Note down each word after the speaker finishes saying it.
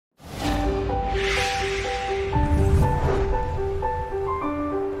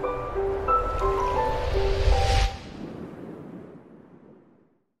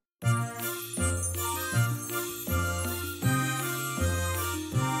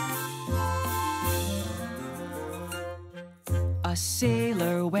A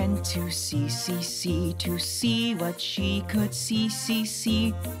sailor went to sea to see what she could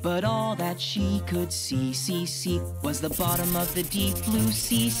see. But all that she could see was the bottom of the deep blue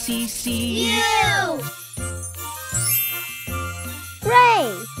sea. You!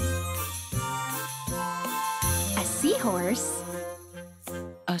 Ray! A seahorse.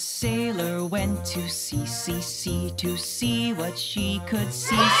 A sailor went to sea to see what she could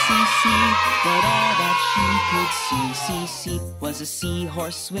see. But all that she could see was a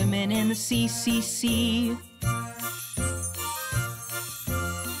seahorse swimming in the sea.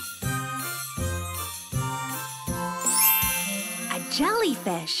 A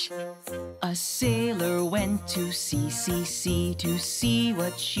jellyfish. A sailor went to sea to see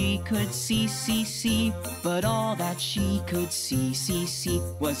what she could see. But all that she could see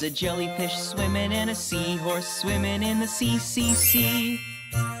was a jellyfish swimming and a seahorse swimming in the sea.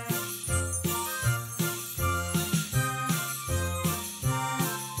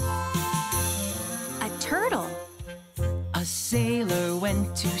 A turtle. A sailor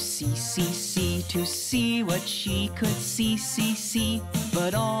went to sea to see what she could see.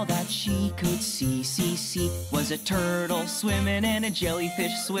 But all that she could see was a turtle swimming and a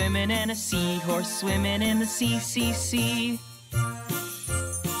jellyfish swimming and a seahorse swimming in the sea.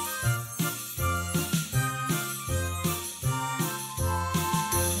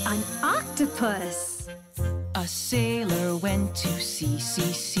 An octopus. A sailor went to sea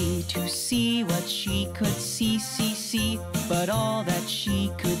to see what she could see. But all that she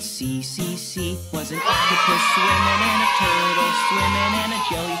could see was an octopus swimming and a turtle swimming and a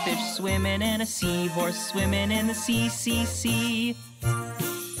jellyfish swimming and a seahorse swimming in the sea.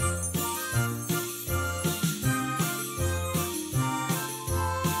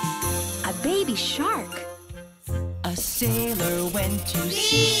 A baby shark. A sailor went to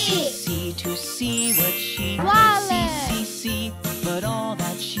sea to see what she could see. But all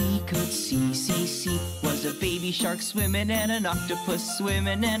that she could see was a baby shark swimming and an octopus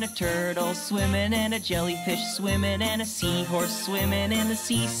swimming and a turtle swimming and a jellyfish swimming and a seahorse swimming in the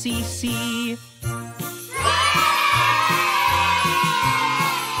sea.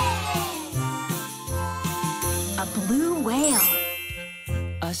 A blue whale.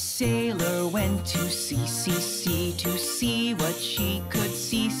 A sailor went to sea to see what she could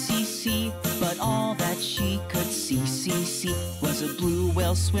see. But all that she could see was a blue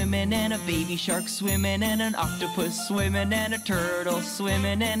whale swimming and a baby shark swimming and an octopus swimming and a turtle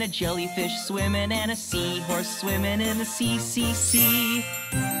swimming and a jellyfish swimming and a seahorse swimming in the sea.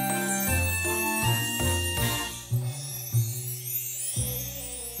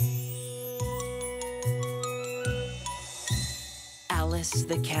 Alice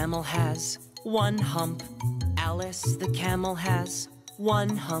the camel has one hump. Alice the camel has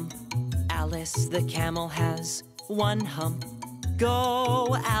one hump. Alice the camel has one hump.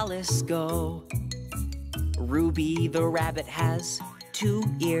 Go, Alice, go. Ruby the rabbit has 2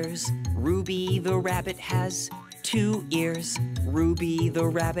 ears. Ruby the rabbit has 2 ears. Ruby the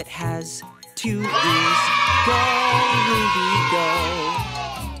rabbit has 2 ears. Go, Ruby, go.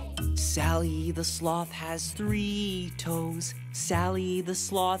 Sally the sloth has 3 toes. Sally the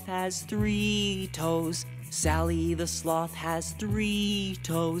sloth has 3 toes. Sally the sloth has 3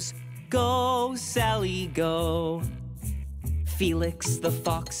 toes. Go, Sally, go. Felix the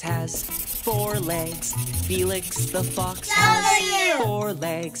fox has 4 legs. Felix the fox has 4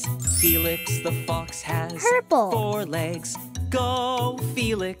 legs. Felix the fox has Purple. 4 legs. Go,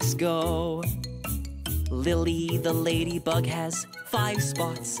 Felix, go. Lily the ladybug has 5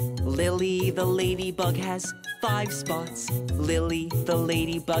 spots. Lily the ladybug has 5 spots. Lily the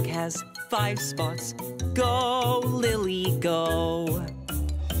ladybug has 5 spots. Go, Lily, go.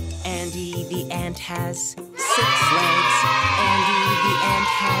 Andy the ant has 6 legs. Andy the ant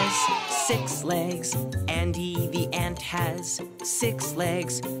has 6 legs. Andy the ant has 6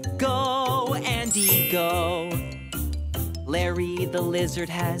 legs. Go, Andy, go. Larry the lizard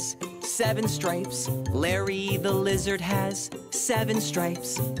has 7 stripes. Larry the lizard has 7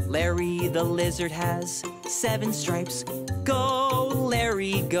 stripes. Larry the lizard has 7 stripes. Go,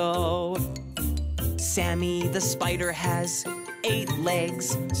 Larry, go. Sammy the spider has 8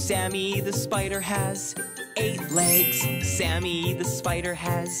 legs. Sammy the spider has 8 legs. Sammy the spider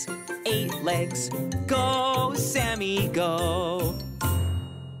has 8 legs. Go, Sammy, go.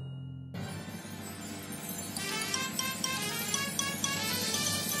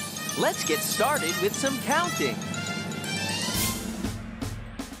 Let's get started with some counting.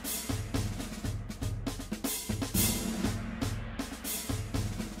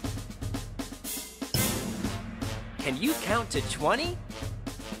 Can you count to 20?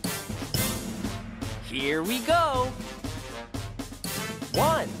 Here we go.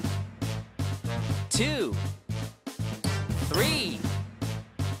 1, 2, 3,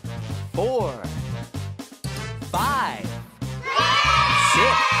 4, 5,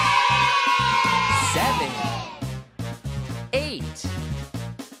 6, 7, 8,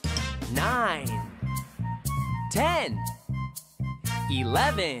 9, 10,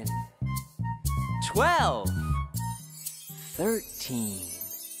 11, 12, 13,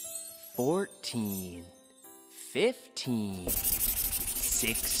 14, 15,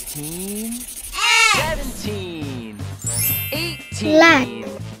 16, 17, 18,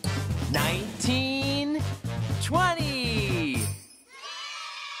 19, 20.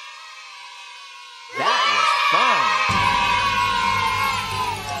 That was fun.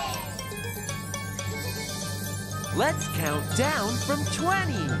 Let's count down from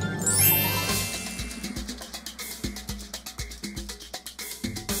 20.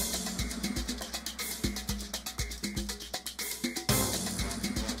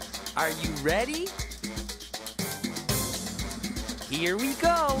 Are you ready? Here we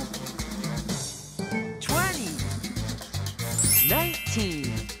go. 20,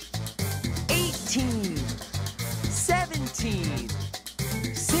 19, 18, 17,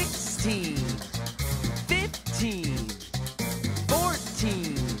 16, 15,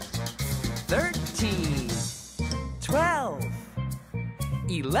 14, 13, 12,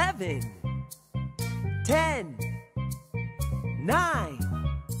 11, 10, 9,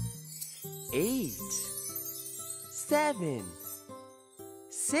 8, 7,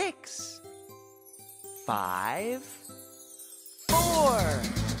 6, 5, 4,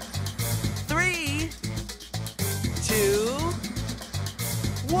 3, 2,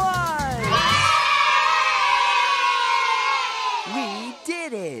 1. We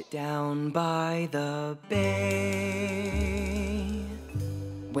did it! Down by the bay,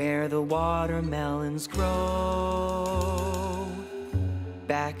 where the watermelons grow,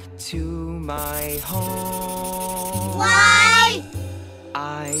 back to my home. Why?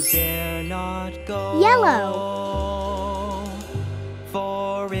 I dare not go. Yellow.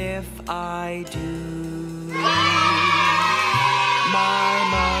 For if I do, my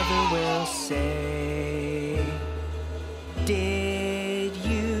mother will say, did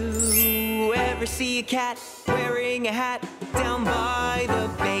you ever see a cat wearing a hat down by the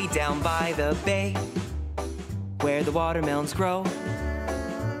bay, down by the bay, where the watermelons grow?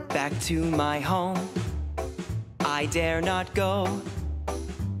 Back to my home, I dare not go,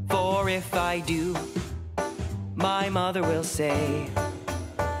 for if I do, my mother will say,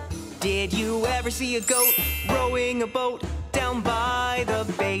 did you ever see a goat rowing a boat down by the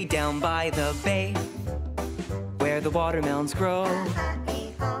bay, down by the bay, where the watermelons grow?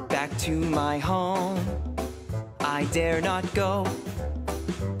 Back to my home, I dare not go,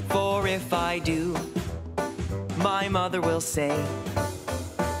 for if I do, my mother will say,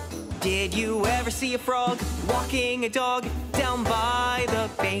 did you ever see a frog walking a dog down by the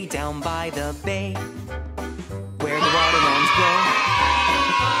bay, down by the bay, where the watermelons grow?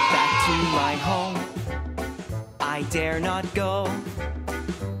 Back to my home, I dare not go,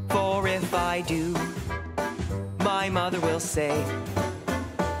 for if I do, my mother will say,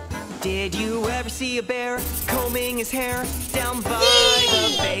 did you ever see a bear combing his hair down by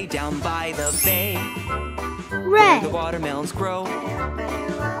the bay, down by the bay, where the watermelons grow?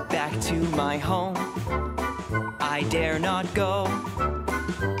 Back to my home, I dare not go,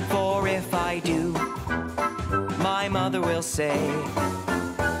 for if I do, my mother will say,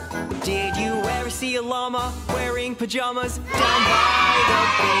 did you ever see a llama wearing pajamas down by the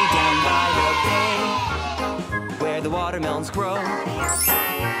bay, down by the bay, where the watermelons grow?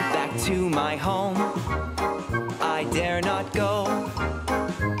 Back to my home, I dare not go,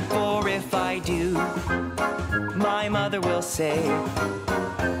 for if I do, my mother will say,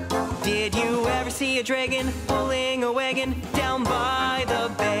 did you ever see a dragon pulling a wagon down by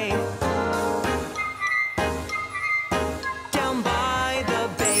the bay? Down by the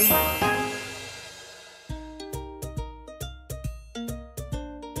bay.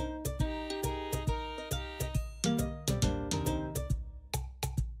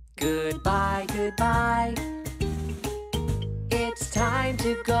 Goodbye, goodbye. It's time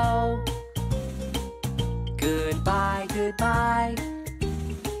to go. Goodbye, goodbye.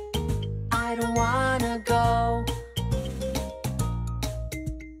 I don't wanna go.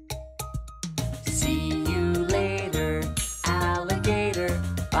 See you later, alligator.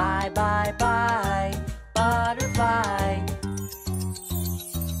 Bye, bye, bye, butterfly.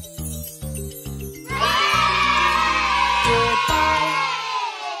 Goodbye.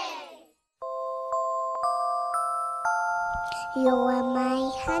 You're my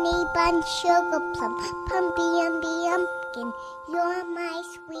honey bun, sugar plum, pumpy umby umpkin. You're my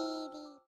sweetie.